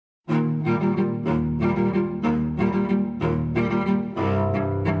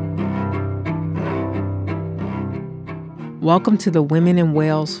Welcome to the Women in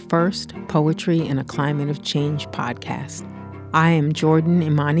Wales First Poetry in a Climate of Change podcast. I am Jordan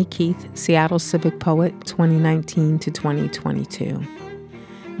Imani Keith, Seattle Civic Poet 2019 to 2022.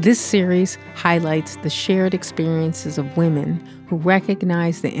 This series highlights the shared experiences of women who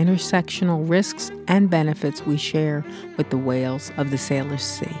recognize the intersectional risks and benefits we share with the whales of the Salish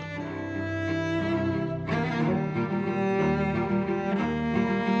Sea.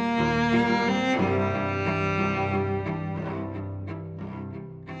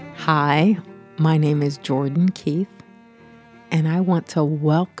 Hi, my name is Jordan Keith, and I want to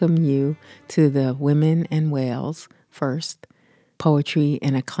welcome you to the Women and Wales First Poetry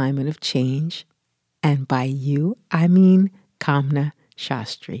in a Climate of Change. And by you, I mean Kamna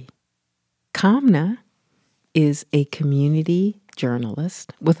Shastri. Kamna is a community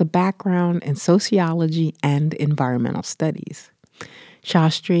journalist with a background in sociology and environmental studies.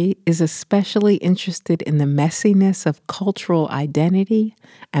 Shastri is especially interested in the messiness of cultural identity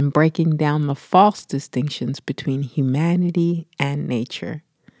and breaking down the false distinctions between humanity and nature.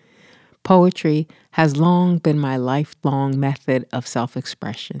 Poetry has long been my lifelong method of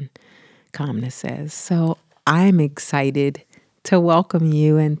self-expression, Kamna says. So I'm excited to welcome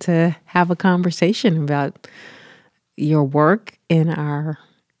you and to have a conversation about your work in our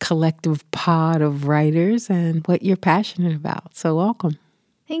collective pod of writers and what you're passionate about. So welcome.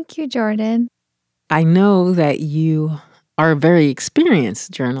 Thank you, Jordan. I know that you are a very experienced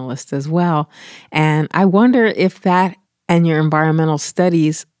journalist as well. And I wonder if that and your environmental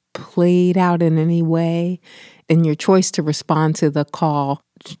studies played out in any way in your choice to respond to the call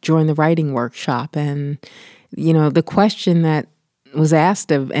to join the writing workshop. And, the question that was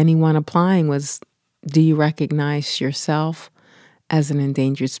asked of anyone applying was, do you recognize yourself as an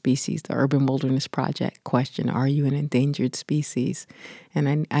endangered species? The Urban Wilderness Project question, are you an endangered species?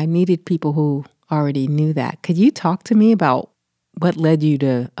 And I needed people who already knew that. Could you talk to me about what led you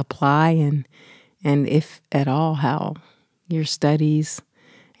to apply and if at all, how your studies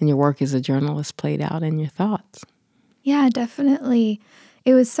and your work as a journalist played out in your thoughts? Yeah, definitely.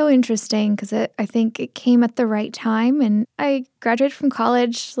 It was so interesting because I think it came at the right time. And I graduated from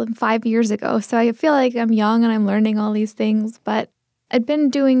college 5 years ago, so I feel like I'm young and I'm learning all these things. But I'd been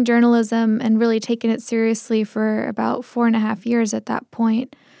doing journalism and really taking it seriously for about 4.5 years at that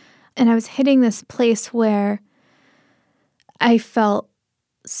point. And I was hitting this place where I felt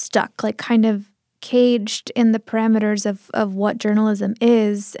stuck, like kind of caged in the parameters of what journalism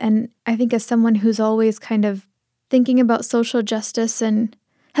is. And I think as someone who's always kind of thinking about social justice and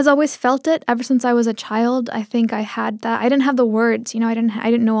has always felt it ever since I was a child, I think I had that. I didn't have the words, I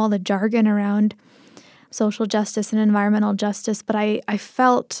didn't know all the jargon around social justice and environmental justice, but I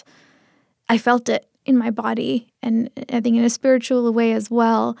felt it in my body, and I think in a spiritual way as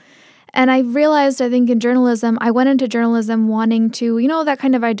well. And I realized, I think in journalism, I went into journalism wanting to, that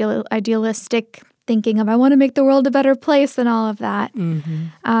kind of idealistic thinking of I want to make the world a better place and all of that. Mm-hmm.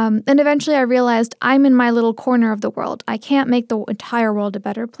 And eventually I realized I'm in my little corner of the world. I can't make the entire world a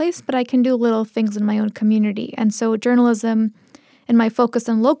better place, but I can do little things in my own community. And so journalism and my focus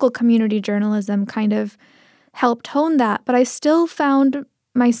on local community journalism kind of helped hone that. But I still found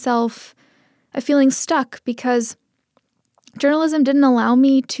myself feeling stuck because journalism didn't allow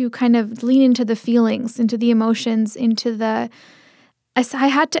me to kind of lean into the feelings, into the emotions, I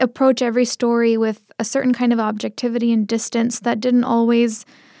had to approach every story with a certain kind of objectivity and distance that didn't always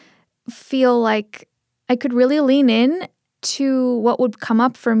feel like I could really lean in to what would come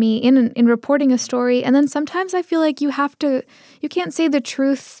up for me in reporting a story. And then sometimes I feel like you can't say the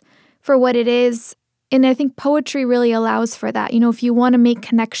truth for what it is. And I think poetry really allows for that. If you want to make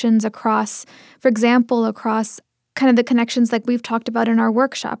connections across, for example, across kind of the connections like we've talked about in our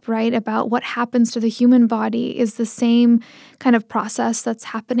workshop, right? About what happens to the human body is the same kind of process that's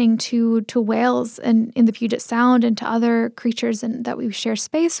happening to whales and in the Puget Sound and to other creatures that we share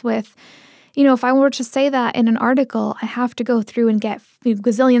space with. If I were to say that in an article, I have to go through and get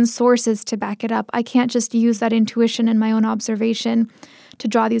gazillion sources to back it up. I can't just use that intuition and my own observation to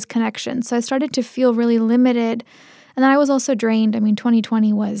draw these connections. So I started to feel really limited. And then I was also drained.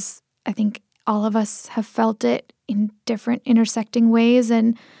 2020 was, I think all of us have felt it in different intersecting ways.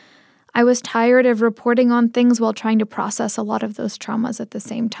 And I was tired of reporting on things while trying to process a lot of those traumas at the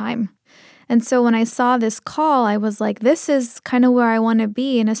same time. And so when I saw this call, I was like, this is kind of where I want to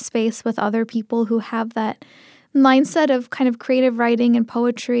be, in a space with other people who have that mindset of kind of creative writing and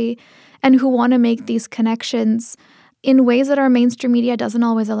poetry and who want to make these connections in ways that our mainstream media doesn't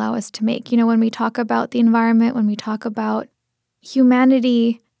always allow us to make. When we talk about the environment, when we talk about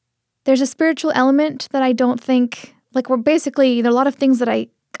humanity, there's a spiritual element that I don't think, we're basically, there are a lot of things that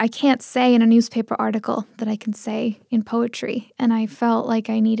I I can't say in a newspaper article that I can say in poetry. And I felt like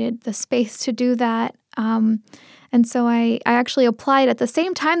I needed the space to do that. And so I actually applied at the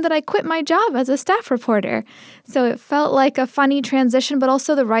same time that I quit my job as a staff reporter. So it felt like a funny transition, but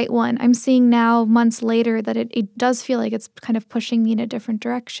also the right one. I'm seeing now, months later, that it does feel like it's kind of pushing me in a different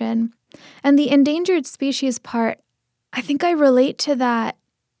direction. And the endangered species part, I think I relate to that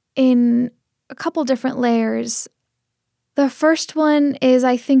in a couple different layers. The first one is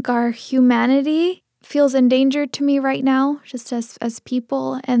I think our humanity feels endangered to me right now, just as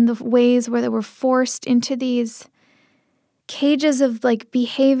people, and the ways where we're forced into these cages of like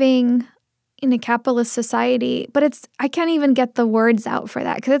behaving in a capitalist society. But I can't even get the words out for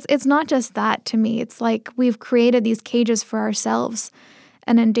that, because it's not just that to me. It's like we've created these cages for ourselves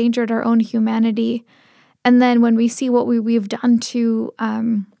and endangered our own humanity. And then when we see what we've done to,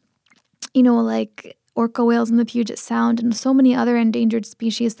 like orca whales in the Puget Sound and so many other endangered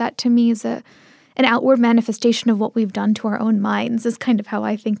species, that to me is an outward manifestation of what we've done to our own minds, is kind of how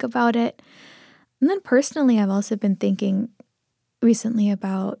I think about it. And then personally, I've also been thinking recently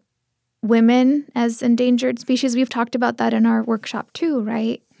about women as endangered species. We've talked about that in our workshop too,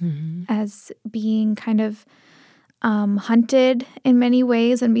 right? Mm-hmm. As being kind of hunted in many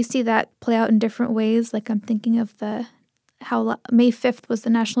ways, and we see that play out in different ways. Like I'm thinking of how May 5th was the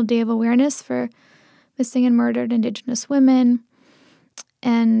National Day of Awareness for missing and murdered Indigenous women.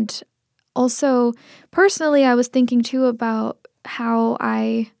 And also, personally, I was thinking too about how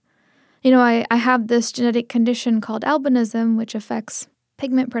I have this genetic condition called albinism, which affects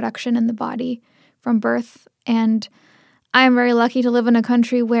pigment production in the body from birth. And I am very lucky to live in a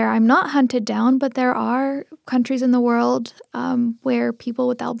country where I'm not hunted down, but there are countries in the world where people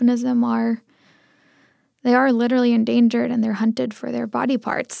with albinism are literally endangered, and they're hunted for their body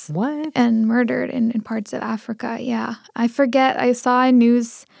parts. What? And murdered in parts of Africa. Yeah. I forget. I saw a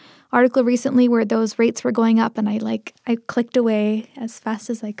news article recently where those rates were going up, and I clicked away as fast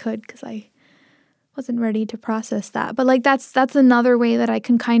as I could because I wasn't ready to process that. But that's another way that I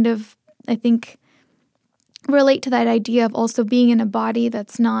can kind of, I think, relate to that idea of also being in a body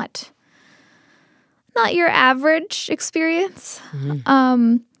that's not your average experience.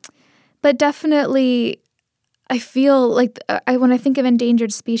 Mm-hmm. But definitely I feel like when I think of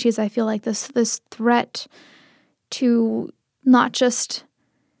endangered species, I feel like this threat to not just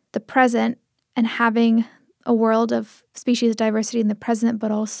the present and having a world of species diversity in the present, but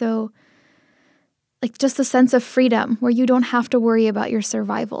also like just the sense of freedom where you don't have to worry about your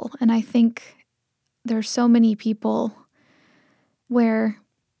survival. And I think there's so many people where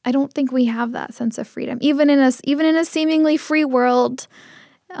I don't think we have that sense of freedom, even in a seemingly free world.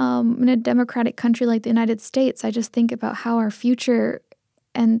 In a democratic country like the United States, I just think about how our future,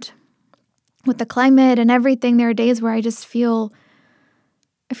 and with the climate and everything, there are days where I feel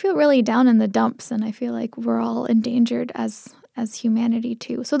really down in the dumps, and I feel like we're all endangered as humanity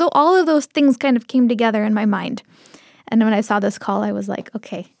too. So all of those things kind of came together in my mind. And when I saw this call, I was like,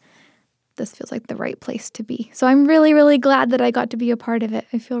 okay, this feels like the right place to be. So I'm really, really glad that I got to be a part of it.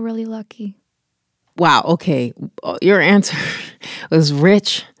 I feel really lucky. Wow, okay. Your answer was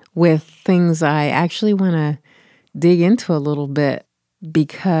rich with things I actually want to dig into a little bit,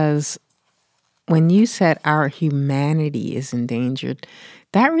 because when you said our humanity is endangered,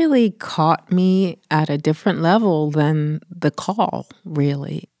 that really caught me at a different level than the call,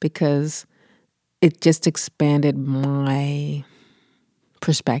 really, because it just expanded my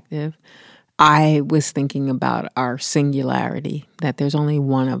perspective. I was thinking about our singularity, that there's only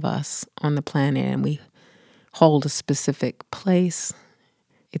one of us on the planet and we hold a specific place.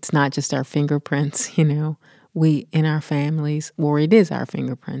 It's not just our fingerprints, we in our families, or it is our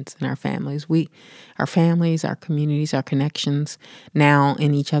fingerprints in our families. Our families, our communities, our connections now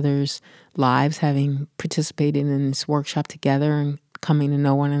in each other's lives, having participated in this workshop together and coming to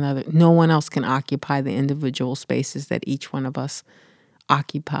know one another. No one else can occupy the individual spaces that each one of us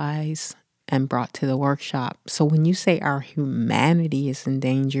occupies and brought to the workshop. So when you say our humanity is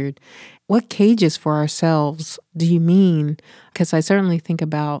endangered, what cages for ourselves do you mean? Because I certainly think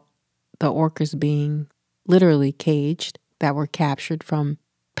about the orcas being literally caged, that were captured from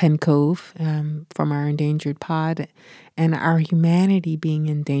Penn Cove, from our endangered pod, and our humanity being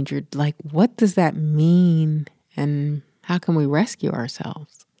endangered. Like, what does that mean, and how can we rescue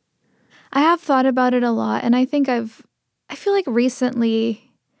ourselves? I have thought about it a lot, and I think I feel like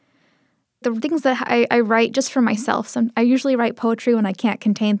recently, the things that I write just for myself. I usually write poetry when I can't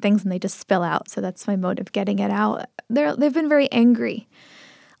contain things and they just spill out. So that's my mode of getting it out. They've been very angry,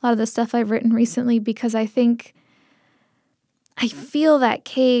 a lot of the stuff I've written recently, because I think I feel that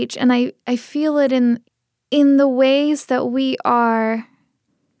cage, and I feel it in the ways that we are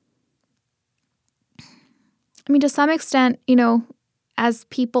I mean, to some extent, as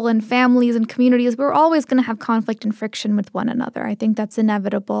people and families and communities, we're always going to have conflict and friction with one another. I think that's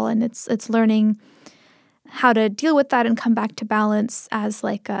inevitable, and it's learning how to deal with that and come back to balance as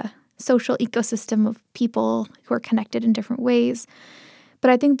like a social ecosystem of people who are connected in different ways.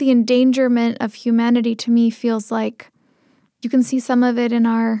 But I think the endangerment of humanity to me feels like you can see some of it in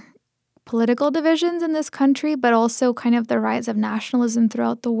our political divisions in this country, but also kind of the rise of nationalism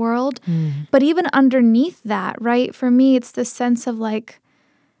throughout the world. But even underneath that, right, for me, it's this sense of like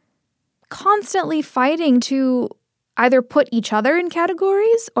constantly fighting to either put each other in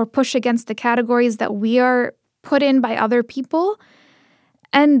categories or push against the categories that we are put in by other people.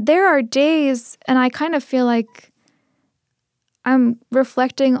 And there are days, and I kind of feel like I'm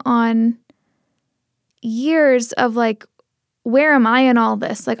reflecting on years of like, where am I in all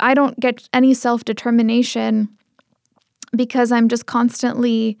this? Like, I don't get any self-determination because I'm just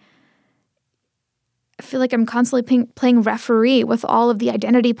constantly, I feel like I'm constantly playing referee with all of the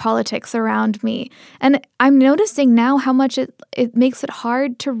identity politics around me. And I'm noticing now how much it makes it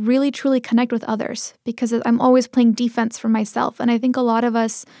hard to really, truly connect with others because I'm always playing defense for myself. And I think a lot of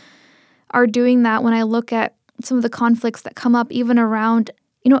us are doing that when I look at some of the conflicts that come up even around,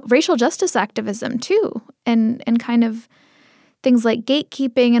 racial justice activism too, and kind of things like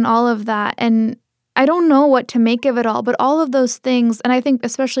gatekeeping and all of that. And I don't know what to make of it all, but all of those things, and I think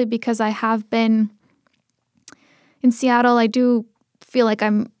especially because I have been in Seattle, I do feel like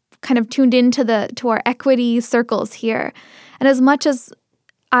I'm kind of tuned into to our equity circles here. And as much as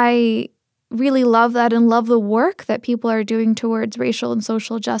I really love that and love the work that people are doing towards racial and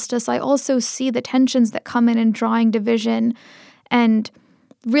social justice, I also see the tensions that come in and drawing division and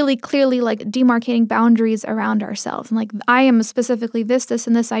really clearly like demarcating boundaries around ourselves. And like, I am specifically this,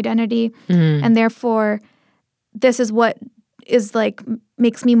 and this identity. And therefore, this is what is like,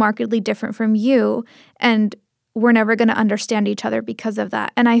 makes me markedly different from you. And we're never going to understand each other because of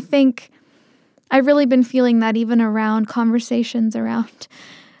that. And I think I've really been feeling that even around conversations around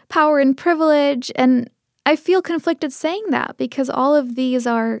power and privilege. And I feel conflicted saying that because all of these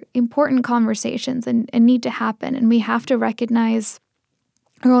are important conversations and need to happen. And we have to recognize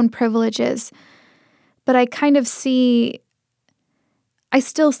our own privileges. But I kind of I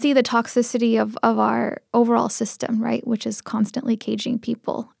still see the toxicity of our overall system, right, which is constantly caging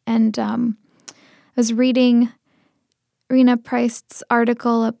people. And I was reading Rena Price's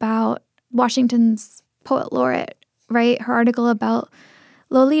article about Washington's poet laureate, right, her article about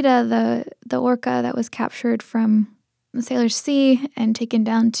Lolita, the orca that was captured from the Sailor's Sea and taken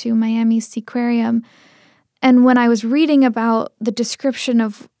down to Miami's Seaquarium. And when I was reading about the description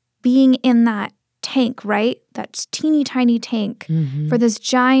of being in that tank, right, that teeny tiny tank for this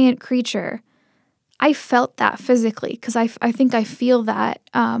giant creature, I felt that physically because I think I feel that.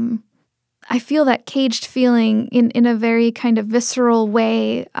 I feel that caged feeling in a very kind of visceral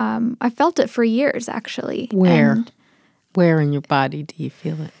way. I felt it for years, actually. Where in your body do you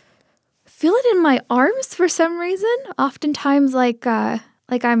feel it? Feel it in my arms for some reason. Oftentimes, like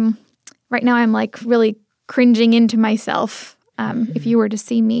I'm right now, I'm like really cringing into myself if you were to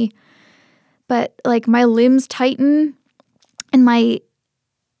see me. But like my limbs tighten and my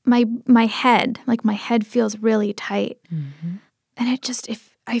head, like my head feels really tight. And it just,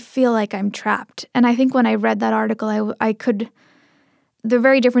 I feel like I'm trapped. And I think when I read that article, I could, they're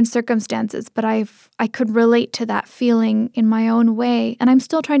very different circumstances, but I could relate to that feeling in my own way. And I'm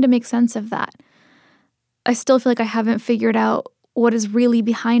still trying to make sense of that. I still feel like I haven't figured out what is really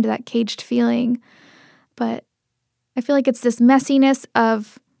behind that caged feeling. But I feel like it's this messiness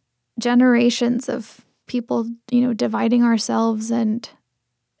of generations of people, dividing ourselves. And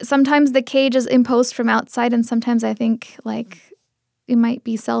sometimes the cage is imposed from outside, and sometimes I think like it might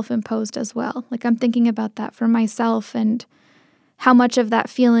be self-imposed as well. Like I'm thinking about that for myself and how much of that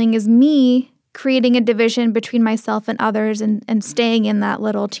feeling is me creating a division between myself and others and staying in that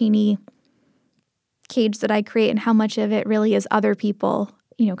little teeny cage that I create, and how much of it really is other people,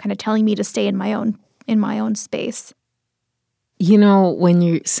 kind of telling me to stay in my own space. When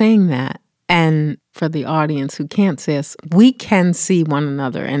you're saying that, and for the audience who can't see us, we can see one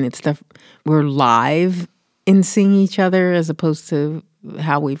another, and we're live in seeing each other as opposed to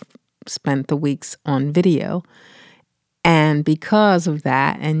how we've spent the weeks on video. And because of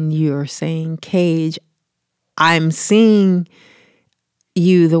that, and you're saying cage, I'm seeing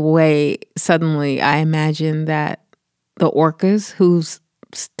you the way suddenly I imagine that the orcas who's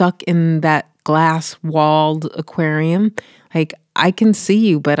stuck in that glass-walled aquarium, like I can see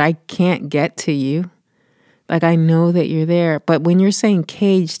you, but I can't get to you. Like I know that you're there. But when you're saying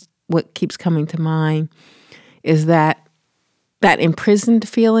caged, what keeps coming to mind is that that imprisoned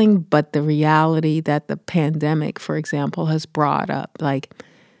feeling, but the reality that the pandemic, for example, has brought up, like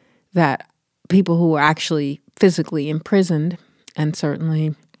that people who are actually physically imprisoned, and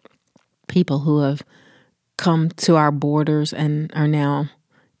certainly people who have come to our borders and are now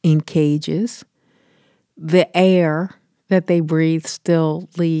in cages, the air that they breathe still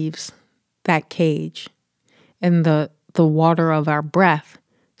leaves that cage, and the water of our breath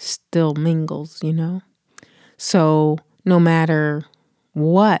still mingles, So no matter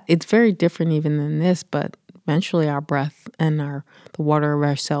what, it's very different even than this, but eventually our breath and the water of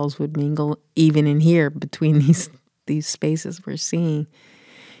our cells would mingle even in here between these spaces we're seeing.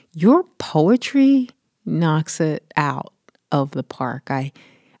 Your poetry knocks it out of the park. I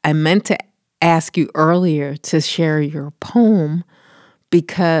meant to ask you earlier to share your poem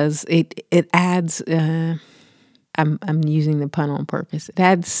because it adds I'm using the pun on purpose. It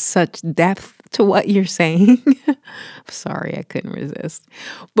adds such depth to what you're saying. Sorry, I couldn't resist.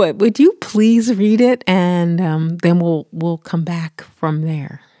 But would you please read it, and then we'll come back from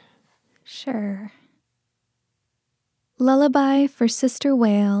there. Sure. Lullaby for Sister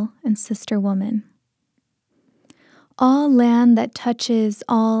Whale and Sister Woman. All land that touches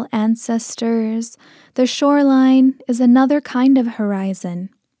all ancestors, the shoreline is another kind of horizon.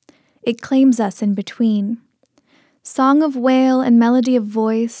 It claims us in between. Song of whale and melody of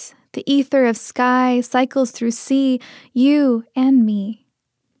voice, the ether of sky cycles through sea, you and me.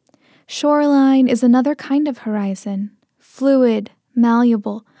 Shoreline is another kind of horizon, fluid,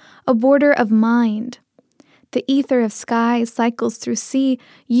 malleable, a border of mind. The ether of sky cycles through sea,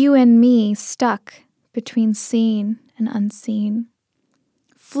 you and me stuck between seen and unseen.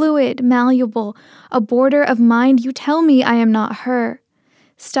 Fluid, malleable, a border of mind, you tell me I am not her.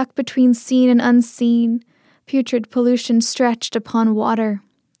 Stuck between seen and unseen, putrid pollution stretched upon water,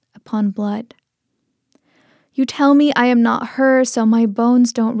 upon blood. You tell me I am not her, so my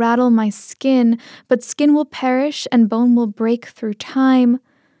bones don't rattle my skin, but skin will perish and bone will break through time,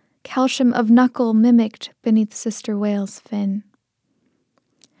 calcium of knuckle mimicked beneath Sister Whale's fin.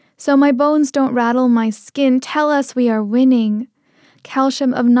 So my bones don't rattle my skin, tell us we are winning.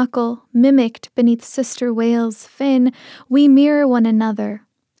 Calcium of knuckle mimicked beneath Sister Whale's fin, we mirror one another,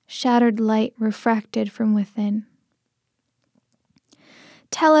 shattered light refracted from within.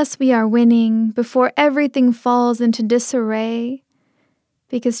 Tell us we are winning before everything falls into disarray,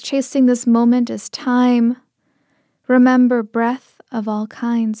 because chasing this moment is time. Remember, breath of all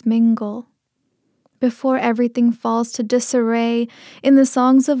kinds mingle. Before everything falls to disarray, in the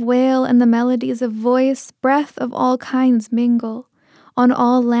songs of whale and the melodies of voice, breath of all kinds mingle, on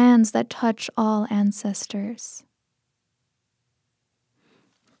all lands that touch all ancestors.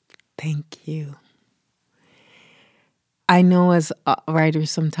 Thank you. I know as writers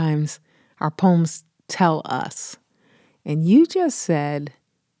sometimes our poems tell us, and you just said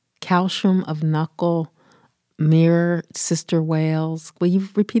calcium of knuckle, mirror sister whales. Will you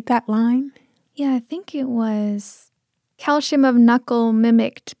repeat that line? Yeah, I think it was calcium of knuckle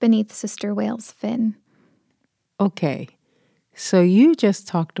mimicked beneath Sister Whale's fin. Okay, so you just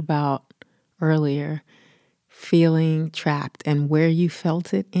talked about earlier feeling trapped and where you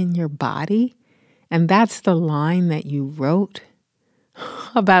felt it in your body. And that's the line that you wrote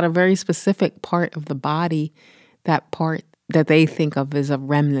about a very specific part of the body, that part that they think of as a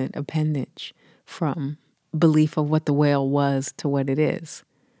remnant appendage from belief of what the whale was to what it is.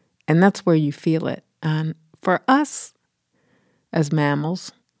 And that's where you feel it. And for us as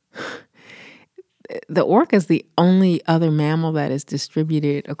mammals, the orca is the only other mammal that is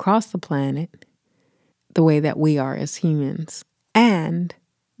distributed across the planet the way that we are as humans, and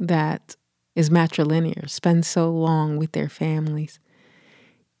that is matrilinear, spend so long with their families.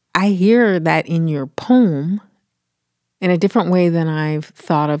 I hear that in your poem in a different way than I've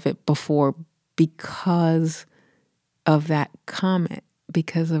thought of it before because of that comment,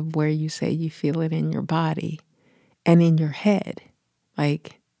 because of where you say you feel it in your body and in your head.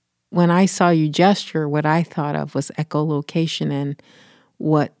 Like when I saw you gesture, what I thought of was echolocation and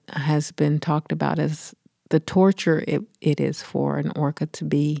what has been talked about as the torture it is for an orca to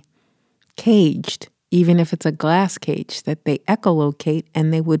be caged, even if it's a glass cage, that they echolocate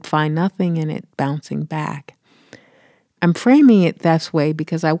and they would find nothing in it bouncing back. I'm framing it that way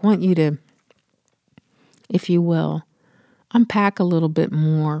because I want you to, if you will, unpack a little bit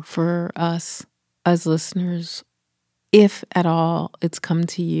more for us as listeners, if at all it's come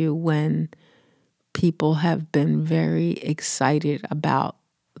to you when people have been very excited about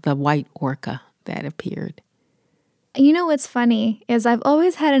the white orca that appeared. You know what's funny is I've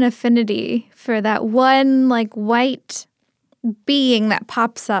always had an affinity for that one white being that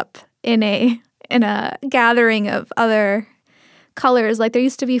pops up in a gathering of other colors. Like there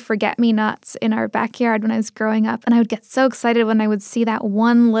used to be forget-me-nots in our backyard when I was growing up, and I would get so excited when I would see that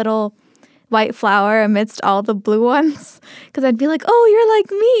one little white flower amidst all the blue ones, because I'd be like, oh, you're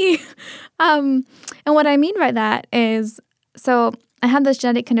like me. And what I mean by that is, so I had this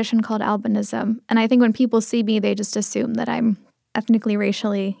genetic condition called albinism, and I think when people see me, they just assume that I'm ethnically,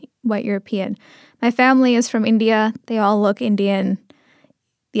 racially white European. My family is from India. They all look Indian.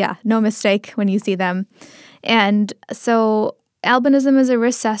 Yeah, no mistake when you see them. And so albinism is a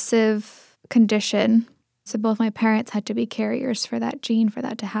recessive condition. So both my parents had to be carriers for that gene for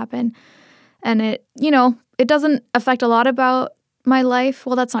that to happen. And it doesn't affect a lot about my life.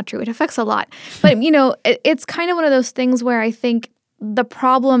 Well, that's not true. It affects a lot. But, it's kind of one of those things where I think the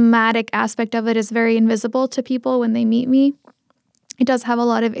problematic aspect of it is very invisible to people when they meet me. It does have a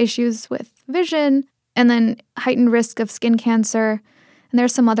lot of issues with vision and then heightened risk of skin cancer. And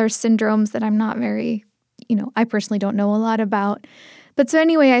there's some other syndromes that I'm not very, I personally don't know a lot about. But so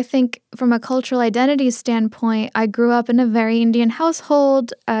anyway, I think from a cultural identity standpoint, I grew up in a very Indian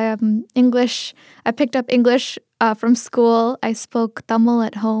household. English, I picked up English from school. I spoke Tamil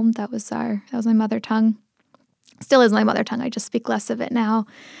at home. That was my mother tongue. Still is my mother tongue. I just speak less of it now.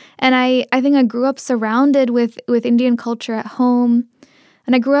 And I think I grew up surrounded with Indian culture at home.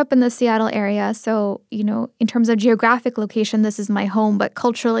 And I grew up in the Seattle area. So, in terms of geographic location, this is my home. But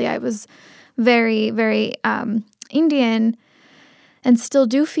culturally, I was very, very Indian and still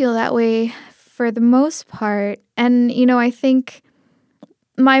do feel that way for the most part. And, I think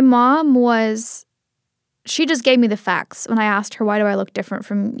my mom she just gave me the facts when I asked her, why do I look different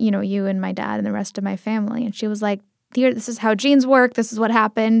from, you and my dad and the rest of my family? And she was like, here, this is how genes work. This is what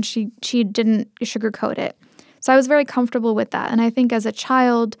happened. She didn't sugarcoat it. So I was very comfortable with that. And I think as a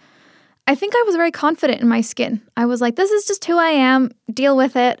child, I think I was very confident in my skin. I was like, this is just who I am. Deal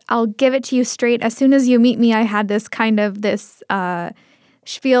with it. I'll give it to you straight. As soon as you meet me, I had this kind of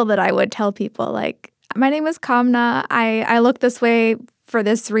spiel that I would tell people, like, my name is Kamna. I look this way for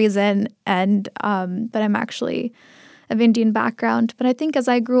this reason, and but I'm actually of Indian background. But I think as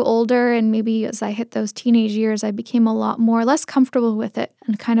I grew older and maybe as I hit those teenage years, I became a lot less comfortable with it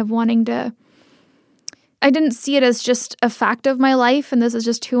and kind of wanting to, I didn't see it as just a fact of my life and this is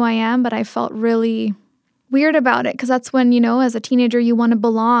just who I am, but I felt really weird about it because that's when, as a teenager, you want to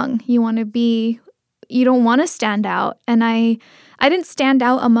belong. You don't want to stand out. And I didn't stand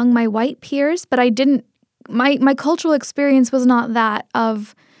out among my white peers, but my cultural experience was not that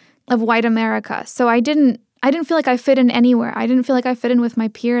of white America. So I didn't feel like I fit in anywhere. I didn't feel like I fit in with my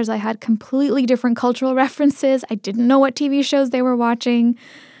peers. I had completely different cultural references. I didn't know what TV shows they were watching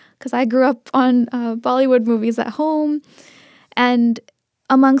because I grew up on Bollywood movies at home. And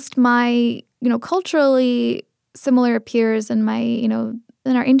amongst my, culturally similar peers and my, in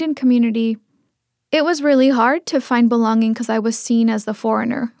our Indian community, it was really hard to find belonging because I was seen as the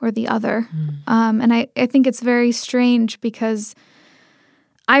foreigner or the other. And I think it's very strange because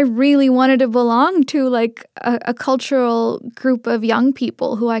I really wanted to belong to like a cultural group of young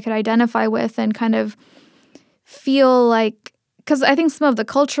people who I could identify with and kind of feel like, because I think some of the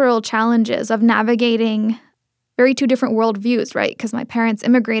cultural challenges of navigating very two different worldviews, right? Because my parents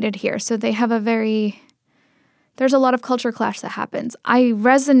immigrated here, so they have there's a lot of culture clash that happens. I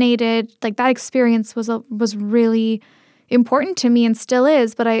resonated, like that experience was really important to me and still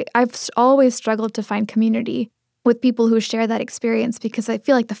is, but I've always struggled to find community with people who share that experience because I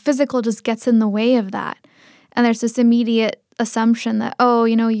feel like the physical just gets in the way of that. And there's this immediate assumption that,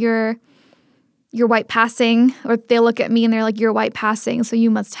 you're white passing, or they look at me and they're like, you're white passing, so you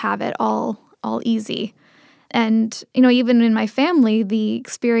must have it all easy. And, even in my family, the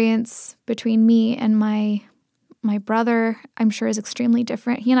experience between me and my brother, I'm sure, is extremely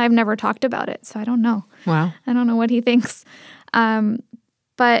different. He and I have never talked about it, so I don't know. Wow. I don't know what he thinks.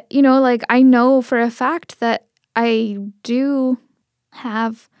 But, I know for a fact that I do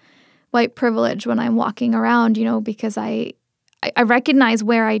have white privilege when I'm walking around, because I recognize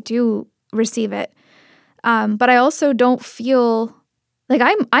where I do receive it. But I also don't feel like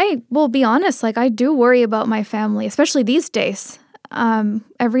I will be honest, like I do worry about my family, especially these days.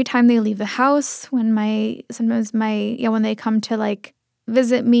 Every time they leave the house, when they come to like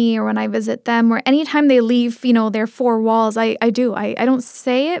visit me or when I visit them, or anytime they leave, their four walls, I don't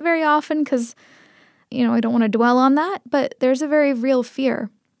say it very often because, I don't want to dwell on that, but there's a very real fear.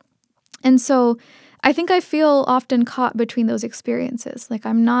 And so I think I feel often caught between those experiences. Like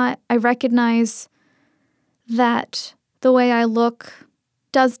I recognize that the way I look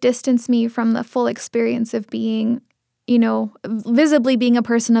does distance me from the full experience of being, visibly being a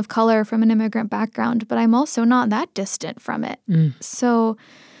person of color from an immigrant background, but I'm also not that distant from it. So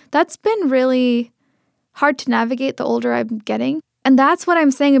that's been really hard to navigate the older I'm getting. And that's what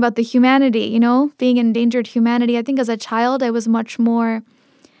I'm saying about the humanity, being endangered humanity. I think as a child, I was much more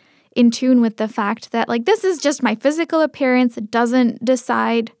in tune with the fact that, like, this is just my physical appearance. It doesn't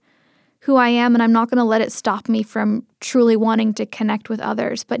decide who I am, and I'm not going to let it stop me from truly wanting to connect with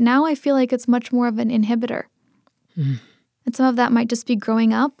others. But now I feel like it's much more of an inhibitor. And some of that might just be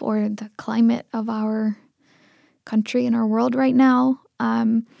growing up or the climate of our country and our world right now.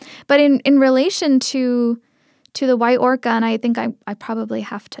 But in relation to the white orca, and I think I probably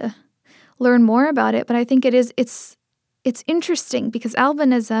have to learn more about it, but I think it's interesting because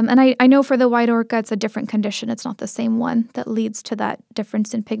albinism, and I know for the white orca it's a different condition. It's not the same one that leads to that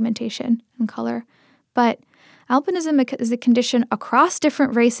difference in pigmentation and color. But albinism is a condition across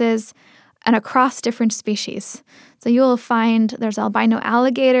different races and across different species. So you'll find there's albino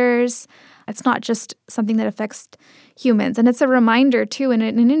alligators. It's not just something that affects humans. And it's a reminder, too, in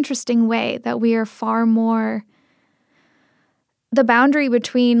an interesting way, that we are far more... The boundary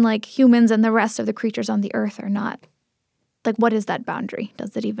between, like, humans and the rest of the creatures on the earth are not... Like, what is that boundary?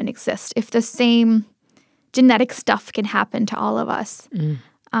 Does it even exist? If the same genetic stuff can happen to all of us.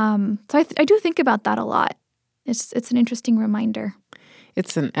 So I do think about that a lot. It's an interesting reminder.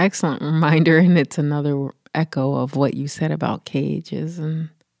 It's an excellent reminder, and it's another echo of what you said about cages. And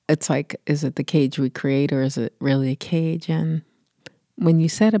it's like, is it the cage we create, or is it really a cage? And when you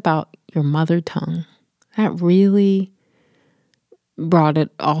said about your mother tongue, that really brought it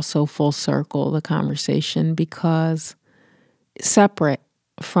also full circle, the conversation, because separate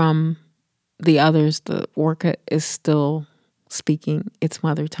from the others, the orca is still speaking its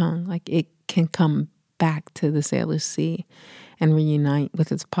mother tongue. Like, it can come back to the Salish Sea and reunite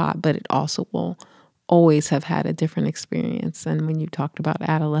with its pod, but it also will always have had a different experience. And when you talked about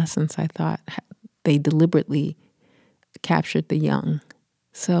adolescence, I thought they deliberately captured the young.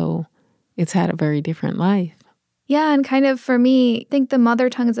 So it's had a very different life. Yeah, and kind of for me, I think the mother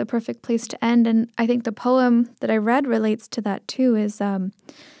tongue is a perfect place to end. And I think the poem that I read relates to that too, is the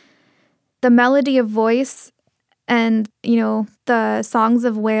melody of voice and, the songs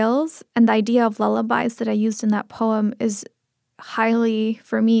of whales and the idea of lullabies that I used in that poem is highly,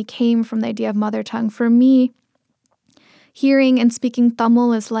 for me, came from the idea of mother tongue. For me, hearing and speaking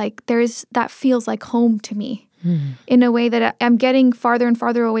Tamil is like, that feels like home to me in a way that I'm getting farther and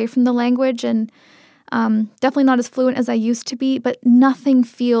farther away from the language, and definitely not as fluent as I used to be, but nothing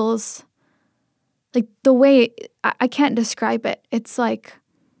feels like the way, I can't describe it. It's like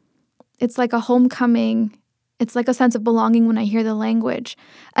a homecoming. It's like a sense of belonging when I hear the language.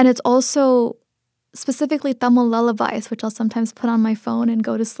 And it's also specifically Tamil lullabies, which I'll sometimes put on my phone and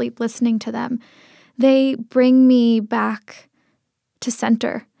go to sleep listening to them. They bring me back to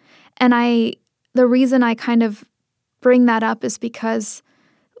center. And the reason I kind of bring that up is because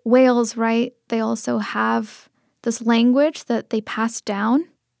whales, right, they also have this language that they pass down,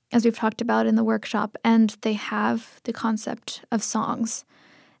 as we've talked about in the workshop, and they have the concept of songs.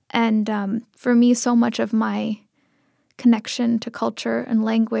 And for me, so much of my connection to culture and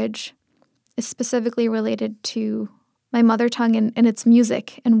language is specifically related to my mother tongue and its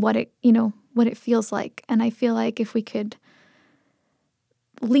music and what it feels like. And I feel like if we could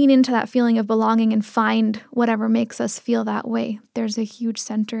lean into that feeling of belonging and find whatever makes us feel that way, there's a huge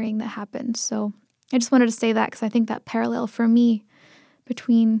centering that happens. So I just wanted to say that because I think that parallel for me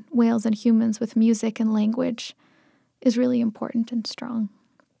between whales and humans with music and language is really important and strong.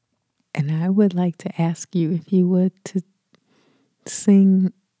 And I would like to ask you, if you would, to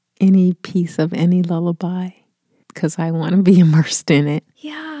sing any piece of any lullaby, because I want to be immersed in it.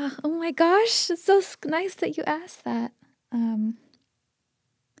 Yeah. Oh my gosh. It's so nice that you asked that.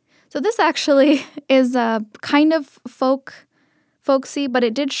 So this actually is a kind of folksy, but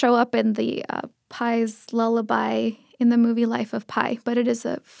it did show up in the Pi's lullaby in the movie Life of Pi, but it is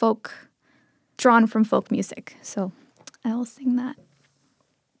a folk, drawn from folk music. So I'll sing that.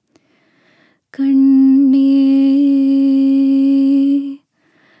 Kanne,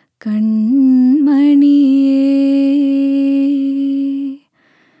 kanmaniye,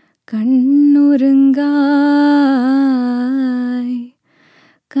 kannurungai,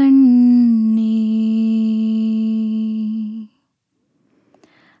 kanne,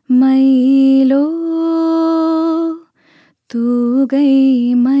 mailo,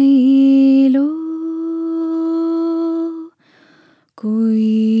 tugai mailo,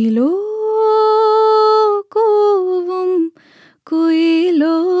 kuilo,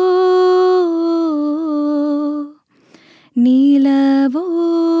 குயிலோ நிலவோ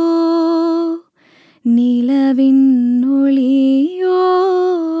நிலவின் ஒளியோ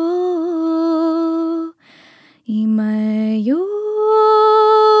இமையோ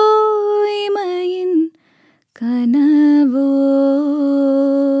இமையின்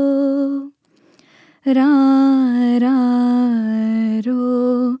ra ra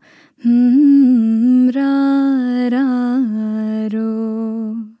ro, ra ra ro,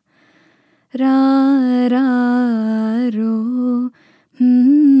 ra ra ro,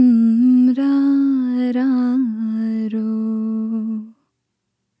 ra ra ro.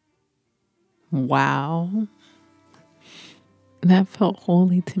 Wow. That felt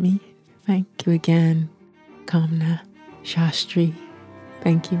holy to me. Thank you again, Kamna Shastri.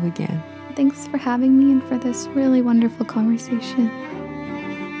 Thank you again. Thanks for having me and for this really wonderful conversation.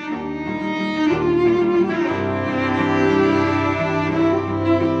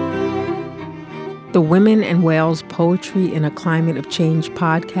 The Women and Whales Poetry in a Climate of Change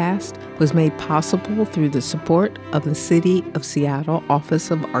podcast was made possible through the support of the City of Seattle Office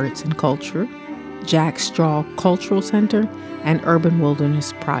of Arts and Culture, Jack Straw Cultural Center, and Urban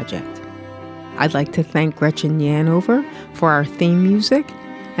Wilderness Project. I'd like to thank Gretchen Yanover for our theme music,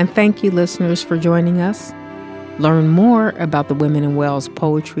 and thank you listeners for joining us. Learn more about the Women and Whales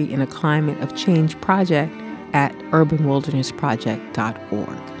Poetry in a Climate of Change project at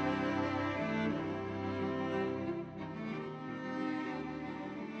urbanwildernessproject.org.